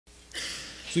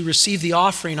We receive the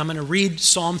offering. I'm going to read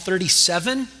Psalm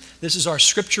 37. This is our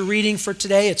scripture reading for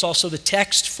today. It's also the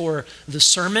text for the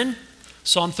sermon.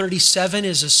 Psalm 37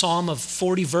 is a psalm of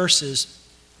 40 verses,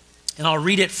 and I'll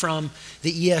read it from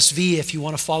the ESV if you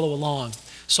want to follow along.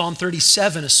 Psalm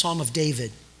 37, a psalm of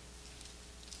David.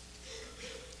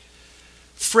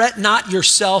 Fret not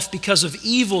yourself because of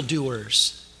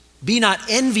evildoers. Be not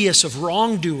envious of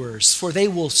wrongdoers, for they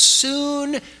will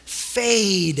soon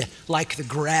fade like the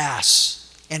grass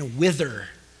and wither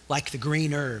like the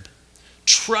green herb.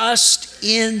 Trust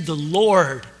in the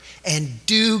Lord and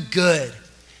do good.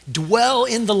 Dwell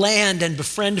in the land and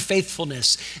befriend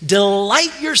faithfulness.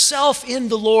 Delight yourself in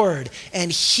the Lord,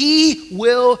 and He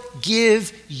will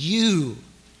give you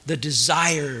the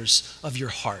desires of your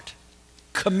heart.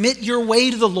 Commit your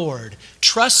way to the Lord.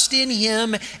 Trust in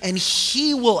Him, and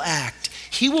He will act.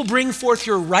 He will bring forth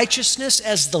your righteousness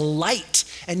as the light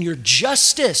and your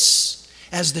justice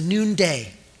as the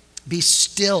noonday. Be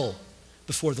still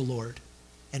before the Lord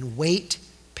and wait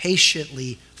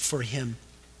patiently for Him.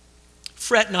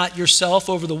 Fret not yourself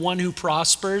over the one who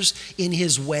prospers in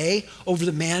his way, over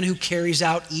the man who carries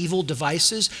out evil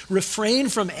devices. Refrain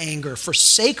from anger,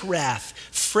 forsake wrath.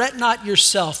 Fret not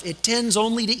yourself, it tends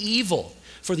only to evil.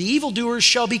 For the evildoers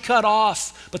shall be cut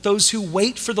off, but those who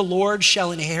wait for the Lord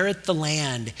shall inherit the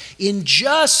land. In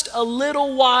just a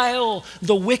little while,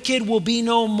 the wicked will be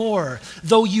no more.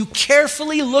 Though you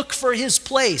carefully look for his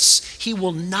place, he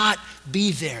will not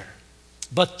be there.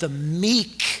 But the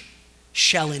meek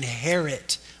shall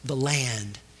inherit the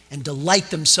land and delight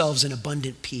themselves in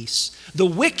abundant peace. The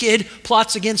wicked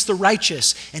plots against the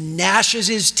righteous and gnashes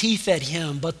his teeth at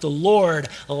him, but the Lord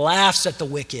laughs at the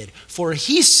wicked, for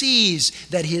he sees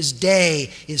that his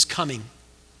day is coming.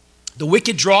 The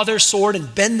wicked draw their sword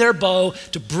and bend their bow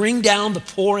to bring down the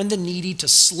poor and the needy, to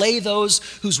slay those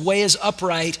whose way is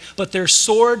upright, but their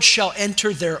sword shall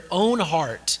enter their own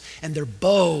heart, and their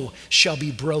bow shall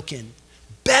be broken.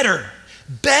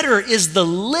 Better is the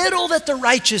little that the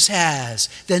righteous has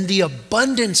than the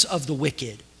abundance of the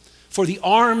wicked. For the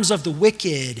arms of the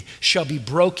wicked shall be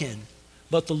broken,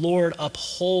 but the Lord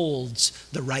upholds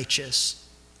the righteous.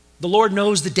 The Lord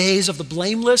knows the days of the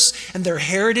blameless, and their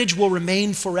heritage will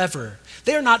remain forever.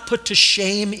 They are not put to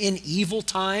shame in evil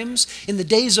times. In the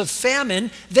days of famine,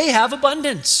 they have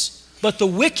abundance. But the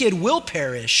wicked will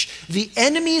perish. The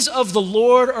enemies of the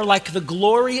Lord are like the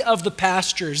glory of the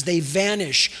pastures. They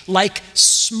vanish like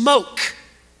smoke.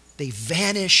 They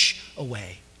vanish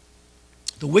away.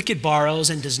 The wicked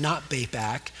borrows and does not pay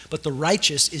back, but the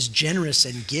righteous is generous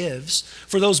and gives.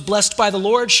 For those blessed by the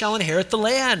Lord shall inherit the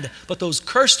land, but those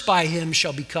cursed by him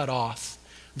shall be cut off.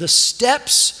 The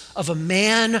steps of a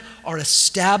man are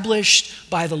established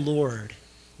by the Lord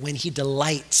when he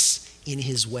delights in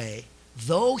his way.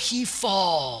 Though he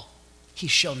fall, he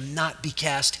shall not be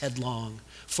cast headlong,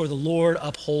 for the Lord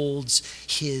upholds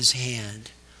his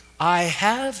hand. I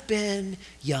have been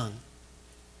young.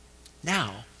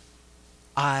 Now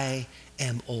I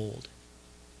am old.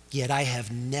 Yet I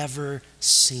have never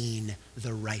seen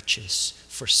the righteous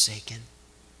forsaken,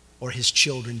 or his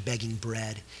children begging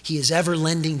bread. He is ever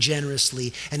lending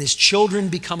generously, and his children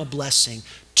become a blessing.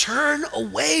 Turn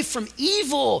away from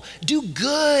evil, do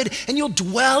good, and you'll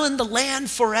dwell in the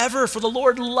land forever. For the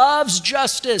Lord loves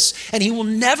justice, and he will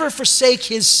never forsake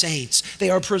his saints. They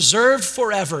are preserved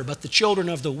forever, but the children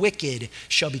of the wicked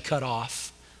shall be cut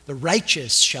off. The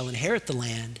righteous shall inherit the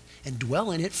land and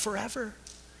dwell in it forever.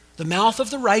 The mouth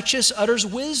of the righteous utters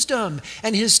wisdom,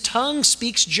 and his tongue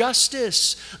speaks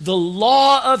justice. The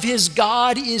law of his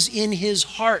God is in his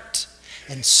heart,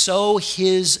 and so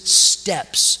his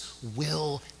steps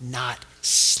will not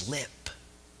slip.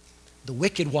 The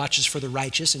wicked watches for the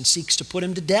righteous and seeks to put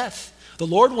him to death. The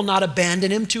Lord will not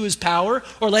abandon him to his power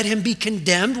or let him be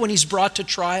condemned when he's brought to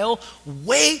trial.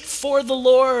 Wait for the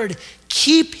Lord.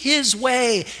 Keep his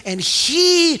way, and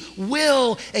he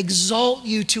will exalt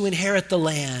you to inherit the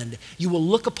land. You will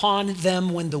look upon them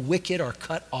when the wicked are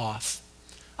cut off.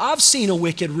 I've seen a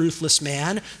wicked, ruthless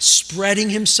man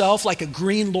spreading himself like a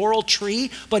green laurel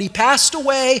tree, but he passed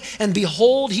away, and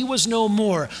behold, he was no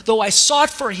more. Though I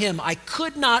sought for him, I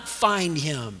could not find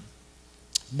him.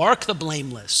 Mark the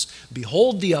blameless,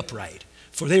 behold the upright,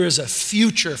 for there is a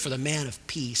future for the man of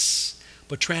peace.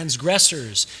 But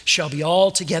transgressors shall be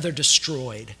altogether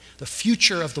destroyed. The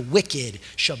future of the wicked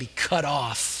shall be cut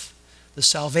off. The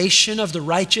salvation of the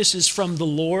righteous is from the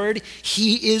Lord.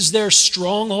 He is their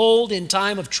stronghold in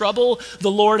time of trouble.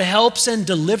 The Lord helps and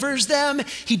delivers them.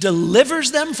 He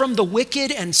delivers them from the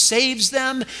wicked and saves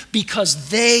them because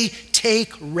they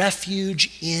take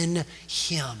refuge in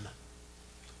him.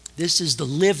 This is the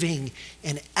living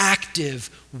and active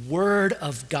Word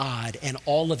of God, and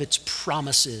all of its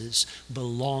promises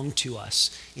belong to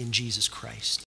us in Jesus Christ.